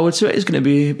 Looking forward to it. It's going to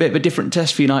be a bit of a different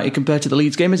test for United compared to the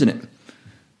Leeds game, isn't it?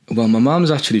 Well, my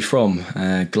mum's actually from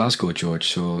Glasgow, George,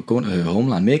 so going to her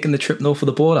homeland, making the trip north of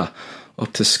the border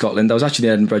up to Scotland. I was actually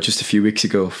in Edinburgh just a few weeks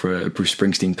ago for a Bruce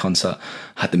Springsteen concert.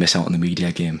 I had to miss out on the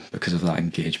media game because of that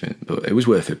engagement, but it was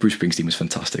worth it. Bruce Springsteen was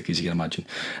fantastic, as you can imagine.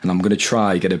 And I'm going to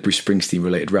try get a Bruce Springsteen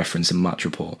related reference in match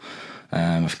report.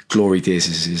 Glory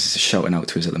Days is shouting out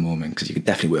to us at the moment, because you could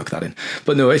definitely work that in.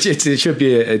 But no, it should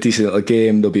be a decent little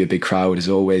game. There'll be a big crowd as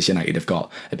always. United have got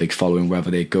a big following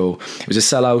wherever they go. It was a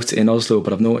sellout in Oslo,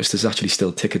 but I've noticed there's actually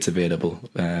still tickets available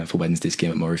for Wednesday's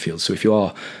game at Murrayfield. So if you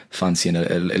are fancying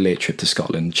a late trip to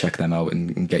Scotland, check them out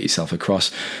and get yourself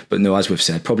across. But no, as we've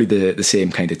said, probably the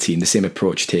same kind of team, the same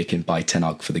approach taken by Ten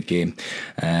Hag for the game.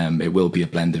 It will be a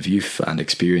blend of youth and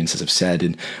experience, as I've said,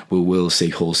 and we will see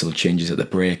wholesale changes at the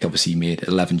break. Obviously, made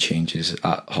 11 changes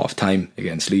at half time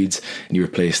against Leeds, and he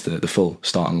replaced the full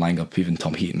starting lineup. Even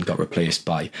Tom Heaton got replaced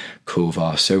by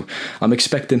Kovar. So I'm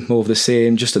expecting more of the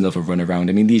same, just another run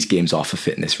around. I mean, these games are for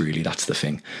fitness, really. That's the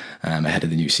thing. Ahead of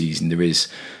the new season, there is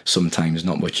sometimes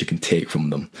not much you can take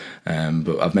from them.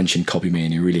 But I've mentioned Kobbie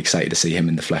Mainoo, really excited to see him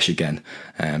in the flesh again.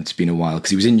 It's been a while because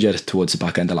he was injured towards the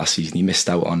back end of last season. He missed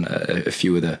out on a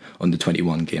few of the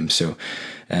under-21 games. So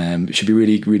it should be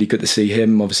really, really good to see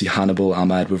him. Obviously, Hannibal,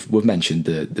 Ahmed, we've mentioned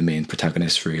the main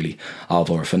protagonists, really.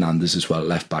 Alvaro Fernandez as well,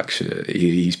 left back. So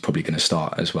he's probably going to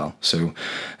start as well. So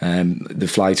the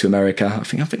fly to America, I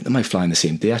think they might fly on the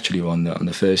same day, actually, on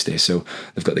the first day. So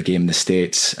they've got the game in the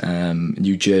States,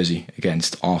 New Jersey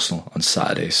against Arsenal on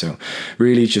Saturday. So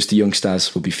really, just the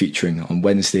youngsters will be featuring on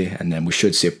Wednesday, and then we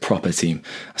should see a proper team.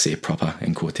 I say proper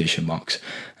in quotation marks,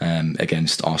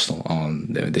 against Arsenal on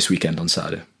this weekend on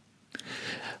Saturday.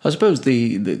 I suppose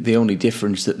the only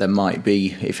difference that there might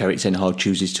be, if Erik ten Hag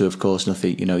chooses to, of course,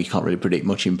 nothing, you can't really predict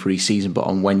much in pre-season, but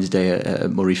on Wednesday at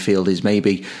Murrayfield, is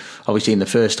maybe, obviously in the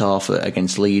first half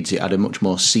against Leeds, it had a much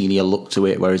more senior look to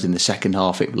it, whereas in the second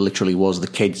half it literally was the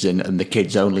kids and the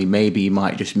kids only. Maybe you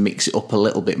might just mix it up a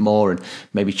little bit more and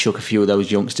maybe chuck a few of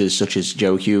those youngsters such as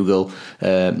Joe Hugill,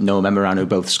 Noah Memorand, who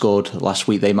both scored last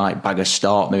week. They might bag a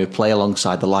start, maybe play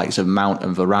alongside the likes of Mount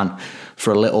and Varane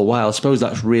for a little while. I suppose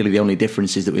that's really the only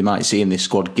differences that we might see in this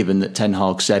squad, given that Ten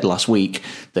Hag said last week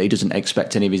that he doesn't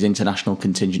expect any of his international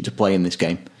contingent to play in this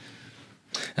game.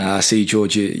 See,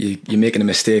 George, you're making a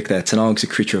mistake there. Ten Hag's a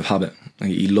creature of habit.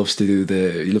 He loves to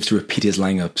repeat his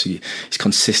lineups. He's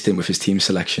consistent with his team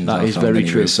selections. That is very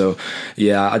true. So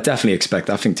yeah, I definitely expect,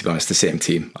 I think, to be honest, the same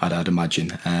team, I'd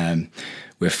imagine.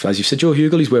 With, as you said, Joe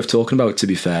Hugill, he's worth talking about, to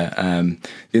be fair.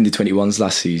 The under-21s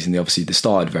last season, they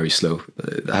started very slow.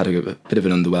 They had a bit of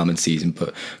an underwhelming season,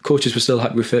 but coaches were still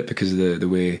happy with it because of the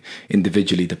way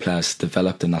individually the players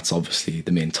developed, and that's obviously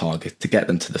the main target, to get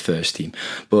them to the first team.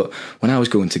 But when I was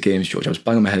going to games, George, I was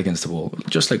banging my head against the wall,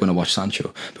 just like when I watched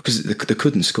Sancho, because they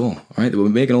couldn't score, right? They were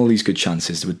making all these good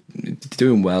chances. They were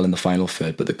doing well in the final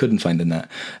third, but they couldn't find the net.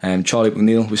 Charlie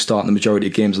McNeil was starting the majority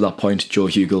of games at that point. Joe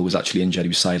Hugill was actually injured. He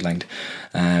was sidelined.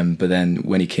 But then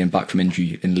when he came back from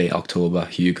injury in late October,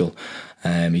 Hugill,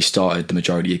 he started the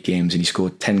majority of games and he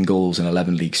scored 10 goals in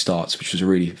 11 league starts, which was a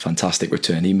really fantastic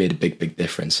return. He made a big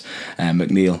difference.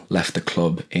 McNeil left the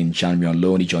club in January on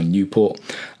loan. He joined Newport,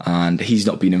 and he's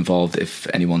not been involved.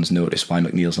 If anyone's noticed why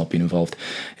McNeil's not been involved,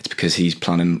 it's because the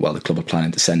club are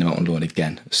planning to send him out on loan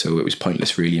again. So it was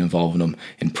pointless really involving him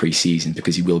in pre-season,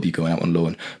 because he will be going out on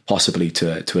loan, possibly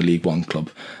to a League One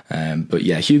club. But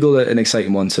yeah, Hugill, an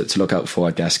exciting one to look out for,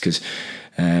 I guess, because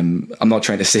I'm not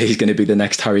trying to say he's going to be the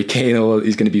next Harry Kane or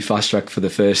he's going to be fast-tracked for the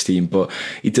first team, but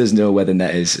he does know where the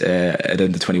net is at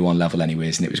under-21 level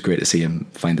anyways, and it was great to see him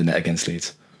find the net against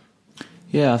Leeds.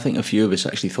 Yeah, I think a few of us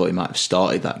actually thought he might have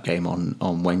started that game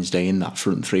on Wednesday in that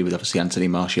front three, with obviously Anthony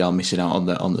Martial missing out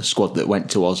on the squad that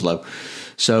went to Oslo.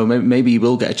 So maybe he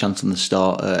will get a chance on the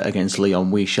start against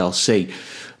Lyon. We shall see.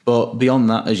 But beyond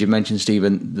that, as you mentioned,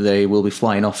 Stephen, they will be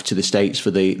flying off to the States for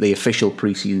the official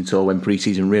pre-season tour, when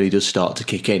pre-season really does start to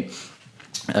kick in.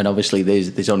 And obviously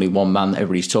there's only one man that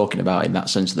everybody's talking about in that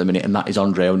sense at the minute, and that is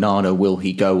Andre Onana. Will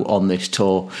he go on this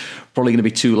tour? Probably going to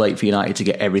be too late for United to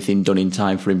get everything done in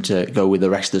time for him to go with the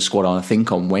rest of the squad I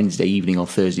think on Wednesday evening or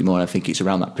Thursday morning. I think it's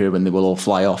around that period when they will all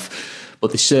fly off.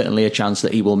 But there's certainly a chance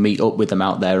that he will meet up with them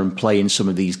out there and play in some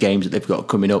of these games that they've got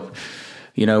coming up.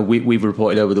 We've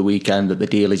reported over the weekend that the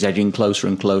deal is edging closer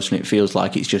and closer, and it feels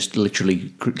like it's just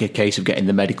literally a case of getting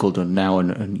the medical done now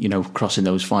and crossing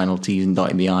those final T's and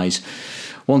dotting the I's.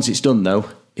 Once it's done, though,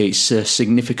 it's a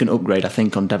significant upgrade, I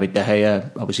think, on David De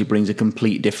Gea. Obviously brings a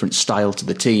complete different style to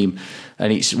the team,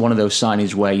 and it's one of those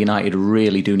signings where United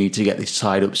really do need to get this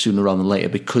tied up sooner rather than later,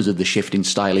 because of the shift in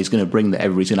style he's going to bring that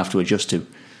everybody's going to have to adjust to.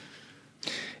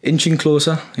 inching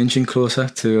closer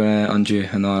to Andre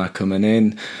Onana coming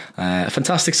in. A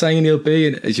fantastic signing he'll be,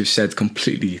 and as you've said,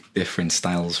 completely different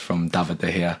styles from David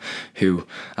De Gea, who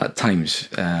at times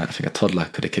I think a toddler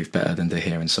could have kicked better than De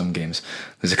Gea in some games.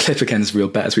 There's a clip against Real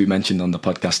Betters we mentioned on the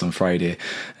podcast on Friday,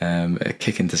 a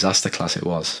kicking disaster class it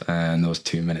was in those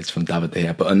 2 minutes from David De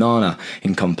Gea. But Onana,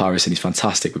 in comparison, he's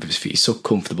fantastic with his feet. He's so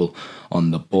comfortable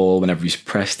on the ball. Whenever he's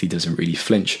pressed, he doesn't really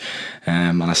flinch.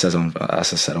 And as I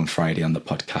said on Friday on the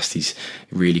podcast, he's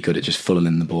really good at just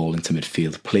funneling the ball into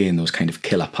midfield, playing those kind of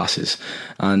killer passes.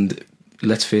 And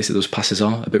let's face it, those passes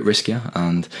are a bit riskier,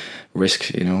 and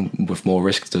risk, with more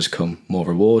risk does come more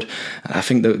reward. I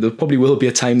think that there probably will be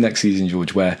a time next season,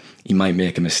 George, where he might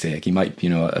make a mistake. He might,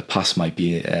 a pass might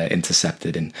be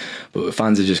intercepted, but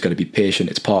fans have just got to be patient.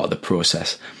 It's part of the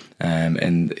process.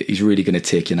 And he's really going to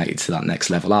take United to that next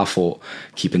level. I thought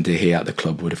keeping De Gea at the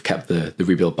club would have kept the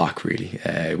rebuild back, really.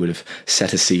 It would have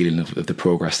set a ceiling of the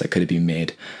progress that could have been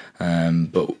made.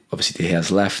 But obviously De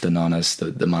Gea's left, and Onana's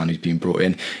the man who's been brought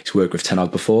in. He's worked with Ten Hag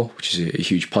before, which is a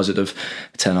huge positive.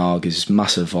 Ten Hag is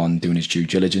massive on doing his due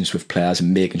diligence with players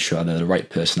and making sure they're the right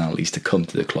personalities to come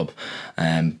to the club.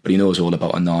 But he knows all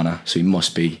about Onana, so he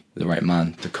must be the right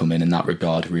man to come in that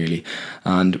regard, really.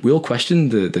 And we all questioned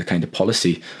the kind of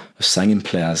policy of signing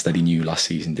players that he knew last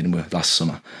season, didn't we, last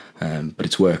summer? But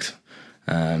it's worked.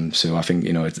 So I think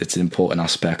it's an important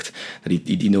aspect that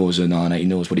he knows Onana. He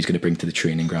knows what he's going to bring to the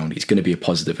training ground. He's going to be a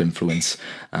positive influence,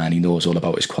 and he knows all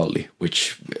about his quality,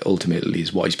 which ultimately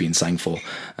is what he's being signed for.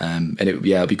 And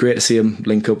it'll be great to see him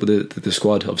link up with the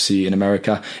squad. Obviously in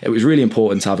America, it was really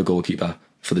important to have a goalkeeper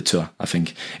for the tour. I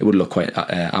think it would look quite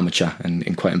amateur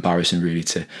and quite embarrassing, really,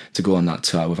 to go on that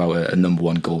tour without a number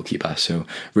one goalkeeper. So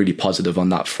really positive on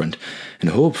that front, and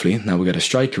hopefully now we get a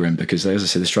striker in, because as I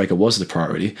said, the striker was the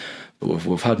priority. But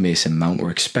we've had Mason Mount. We're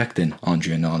expecting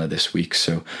Andre Onana this week,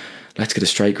 so let's get a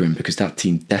striker in, because that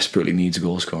team desperately needs a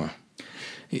goal scorer.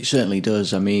 It certainly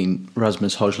does. I mean,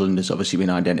 Rasmus Højlund has obviously been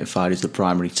identified as the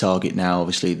primary target now.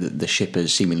 Obviously, the ship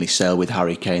has seemingly sailed with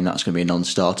Harry Kane. That's going to be a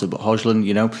non-starter. But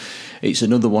Højlund, it's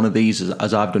another one of these,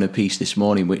 as I've done a piece this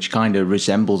morning, which kind of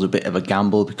resembles a bit of a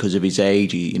gamble because of his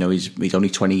age. He's only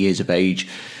 20 years of age,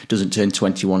 doesn't turn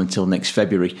 21 until next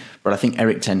February. But I think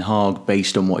Erik ten Hag,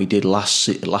 based on what he did last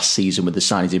season with the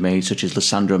signings he made, such as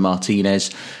Lissandro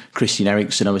Martinez, Christian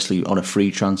Eriksen, obviously on a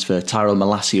free transfer, Tyrell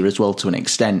Malacia as well to an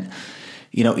extent,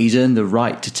 he's earned the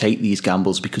right to take these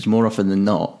gambles, because more often than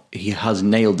not, he has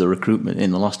nailed the recruitment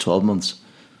in the last 12 months.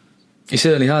 He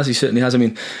certainly has. I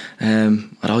mean,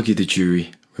 I'd argue the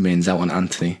jury remains out on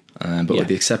Anthony, but with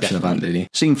the exception of Anthony.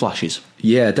 Seen flashes.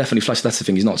 Yeah, definitely flashes. That's the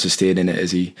thing. He's not sustaining it, is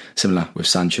he? Similar with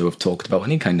Sancho, I've talked about,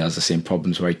 and he kind of has the same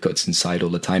problems where he cuts inside all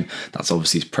the time. That's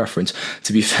obviously his preference.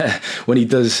 To be fair, when he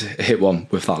does hit one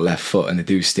with that left foot, and they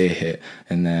do stay hit,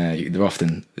 and they're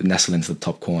often nestled into the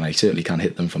top corner, he certainly can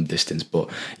hit them from distance. But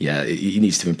yeah, he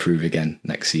needs to improve again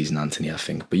next season, Anthony, I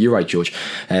think. But you're right, George.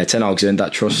 Ten Hag's earned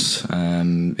that trust.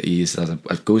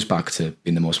 It goes back to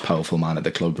being the most powerful man at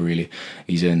the club, really.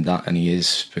 He's earned that, and he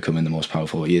is becoming the most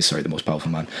powerful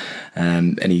man.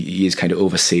 And he is kind of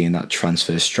overseeing that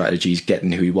transfer strategy. He's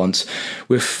getting who he wants.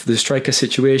 With the striker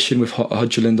situation with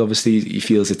Højlund, obviously he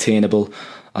feels attainable.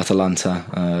 Atalanta,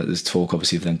 there's talk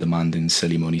obviously of them demanding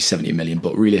silly money, 70 million,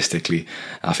 but realistically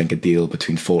I think a deal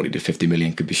between 40 to 50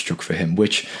 million could be struck for him,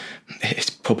 which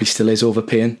it probably still is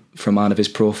overpaying for a man of his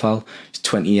profile. He's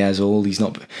 20 years old. He's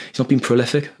not been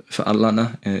prolific for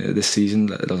Atalanta last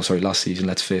season,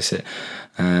 let's face it.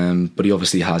 But he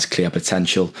obviously has clear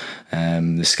potential.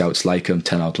 The scouts like him,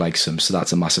 Ten Hag likes him, so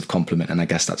that's a massive compliment, and I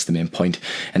guess that's the main point.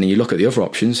 And then you look at the other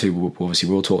options, who obviously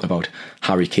we're all talking about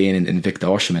Harry Kane and Victor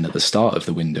Osimhen at the start of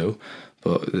the window,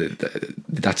 but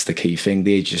that's the key thing.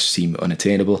 They just seem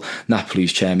unattainable.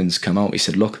 Napoli's chairman's come out. He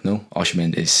said, look, no,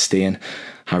 Osimhen is staying.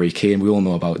 Harry Kane, we all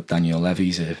know about Daniel Levy.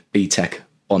 He's a B-Tech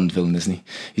Bond villain, isn't he?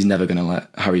 He's never going to let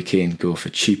Harry Kane go for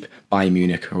cheap. Bayern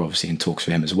Munich are obviously in talks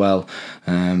for him as well.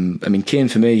 I mean, Kane,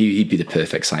 for me, he'd be the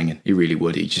perfect signing. He really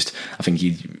would. I think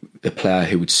he's a player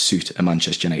who would suit a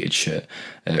Manchester United shirt.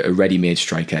 A ready-made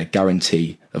striker,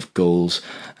 guarantee of goals.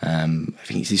 I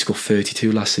think he scored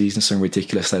 32 last season, something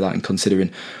ridiculous like that. And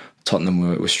considering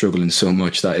Tottenham were struggling so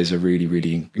much, that is a really,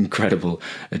 really incredible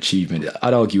achievement.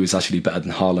 I'd argue it's actually better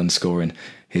than Haaland scoring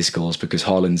his goals, because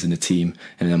Haaland's in a team,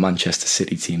 in a Manchester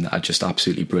City team that are just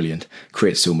absolutely brilliant,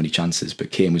 creates so many chances,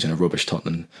 but Kane was in a rubbish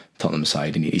Tottenham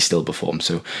side, and he still performed.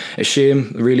 So a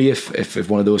shame, really, if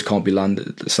one of those can't be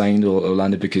signed or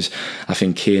landed, because I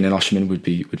think Kane and Osimhen would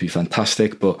be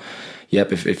fantastic. But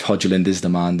yep, if Højlund is the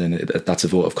man, then that's a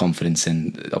vote of confidence,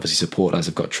 and obviously supporters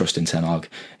have got trust in Ten Hag,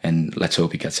 and let's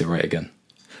hope he gets it right again.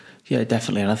 Yeah,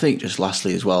 definitely. And I think just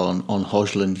lastly as well on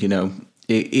Højlund,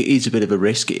 it is a bit of a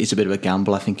risk. It is a bit of a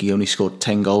gamble. I think he only scored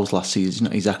 10 goals last season. It's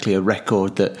not exactly a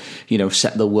record that,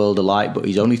 set the world alight, but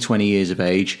he's only 20 years of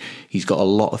age. He's got a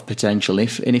lot of potential.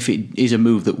 If it is a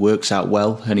move that works out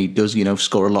well and he does,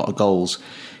 score a lot of goals,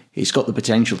 he's got the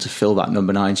potential to fill that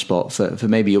number 9 spot for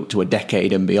maybe up to a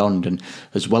decade and beyond. And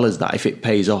as well as that, if it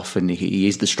pays off and he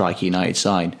is the striker United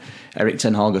side, Erik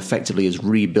ten Hag effectively has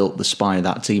rebuilt the spine of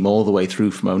that team all the way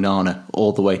through from Onana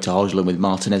all the way to Højlund with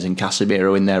Martinez and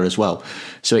Casemiro in there as well.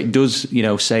 So it does,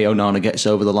 say Onana gets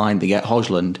over the line, they get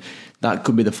Højlund, that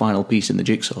could be the final piece in the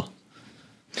jigsaw.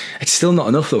 It's still not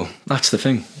enough though, that's the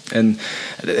thing. And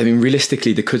I mean,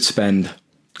 realistically, they could spend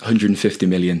 150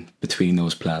 million between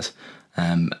those players.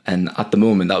 And at the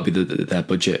moment, that would be their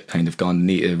budget kind of gone.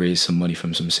 Need to raise some money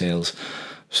from some sales.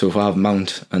 So if I have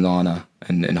Mount, Onana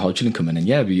and Højlund coming in,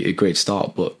 it'd be a great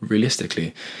start. But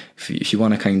realistically, if you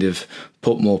want to kind of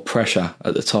put more pressure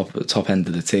at the top end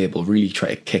of the table, really try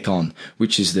to kick on,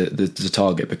 which is the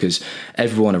target, because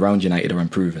everyone around United are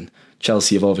improving.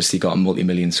 Chelsea have obviously got a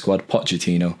multi-million squad.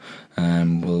 Pochettino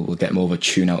will get more of a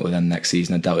tune out with them next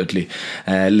season, undoubtedly.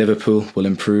 Liverpool will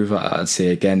improve. I'd say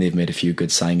again they've made a few good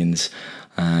signings.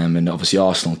 And obviously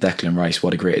Arsenal, Declan Rice,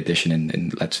 what a great addition.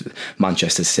 In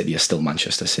Manchester City are still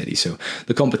Manchester City. So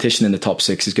the competition in the top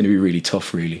 6 is going to be really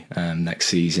tough, really, next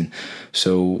season.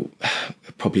 So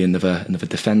probably another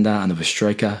defender, another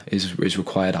striker is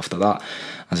required after that.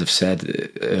 As I've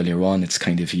said earlier on, it's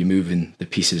kind of you moving the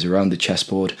pieces around the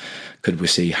chessboard. Could we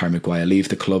see Harry Maguire leave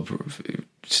the club,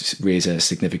 raise a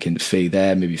significant fee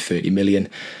there, maybe 30 million?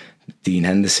 Dean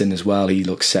Henderson as well, he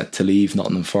looks set to leave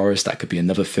Nottingham Forest. That could be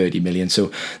another 30 million.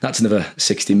 So that's another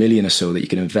 60 million or so that you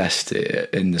can invest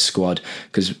in the squad.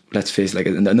 Because let's face it,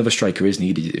 another striker is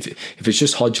needed. If it's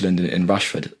just Højlund and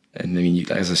Rashford, and I mean,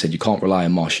 as I said, you can't rely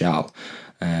on Martial.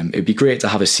 It'd be great to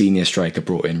have a senior striker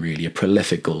brought in, really, a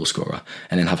prolific goal scorer,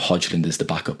 and then have Højlund as the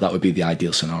backup. That would be the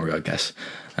ideal scenario, I guess.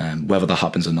 Whether that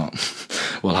happens or not,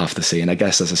 we'll have to see. And I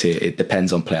guess, as I say, it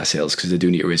depends on player sales, because they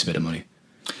do need to raise a bit of money.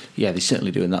 Yeah, they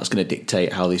certainly do, and that's going to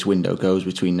dictate how this window goes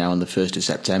between now and the 1st of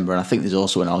September. And I think there's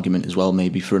also an argument as well,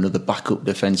 maybe for another backup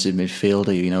defensive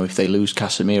midfielder. If they lose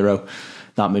Casemiro,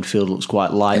 that midfield looks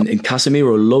quite light. And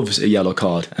Casemiro loves a yellow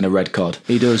card and a red card.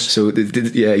 He does. So,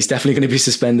 he's definitely going to be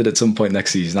suspended at some point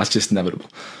next season. That's just inevitable.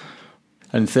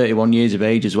 And 31 years of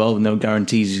age as well, with no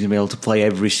guarantees he's going to be able to play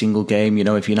every single game.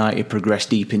 If United progress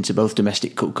deep into both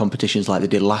domestic cup competitions like they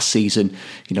did last season,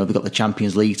 they've got the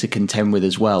Champions League to contend with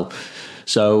as well.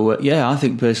 So, I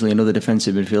think personally another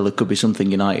defensive midfielder could be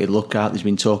something United look at. There's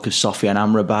been talk of Sofian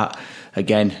Amrabat.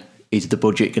 Again, is the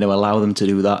budget going to allow them to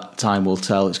do that? Time will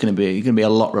tell. It's going to be a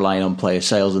lot relying on player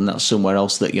sales, and that's somewhere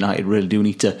else that United really do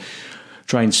need to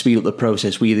try and speed up the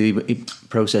process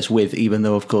with, even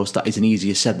though, of course, that is an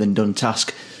easier said than done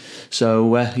task.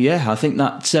 So, I think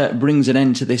that brings an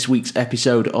end to this week's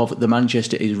episode of the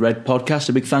Manchester is Red podcast.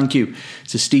 A big thank you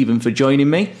to Stephen for joining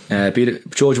me.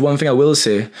 George, one thing I will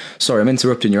say, sorry, I'm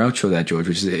interrupting your outro there, George,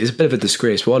 which is a bit of a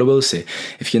disgrace, but what I will say,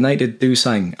 if United do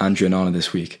sign Andrew Onana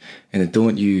this week and they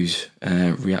don't use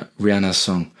Rihanna's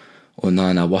song,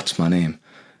 Onana, What's My Name,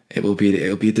 it'll be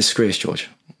a disgrace, George.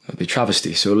 It'll be a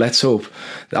travesty. So let's hope.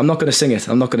 I'm not going to sing it.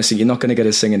 You're not going to get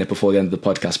us singing it before the end of the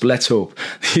podcast. But let's hope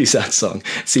they use that song.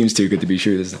 It seems too good to be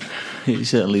true, doesn't it? It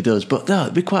certainly does. But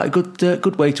it'd be quite a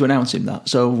good way to announce him that.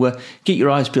 So keep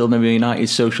your eyes peeled, maybe on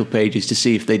United's social pages, to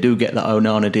see if they do get that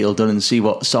Onana deal done and see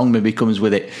what song maybe comes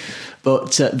with it.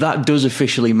 But that does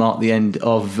officially mark the end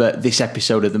of this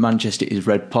episode of the Manchester is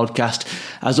Red podcast.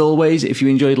 As always, if you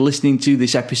enjoyed listening to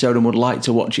this episode and would like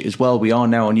to watch it as well, we are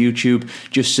now on YouTube.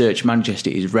 Just search Manchester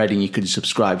is Red and you can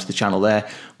subscribe to the channel there.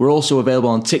 We're also available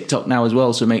on TikTok now as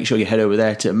well, so make sure you head over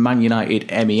there to Man United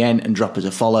MEN and drop us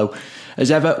a follow. As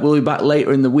ever, we'll be back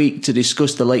later in the week to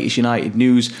discuss the latest United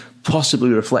news, possibly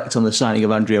reflect on the signing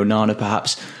of Andre Onana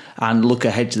perhaps, and look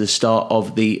ahead to the start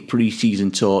of the pre-season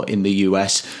tour in the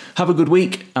US. Have a good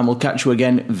week, and we'll catch you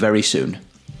again very soon.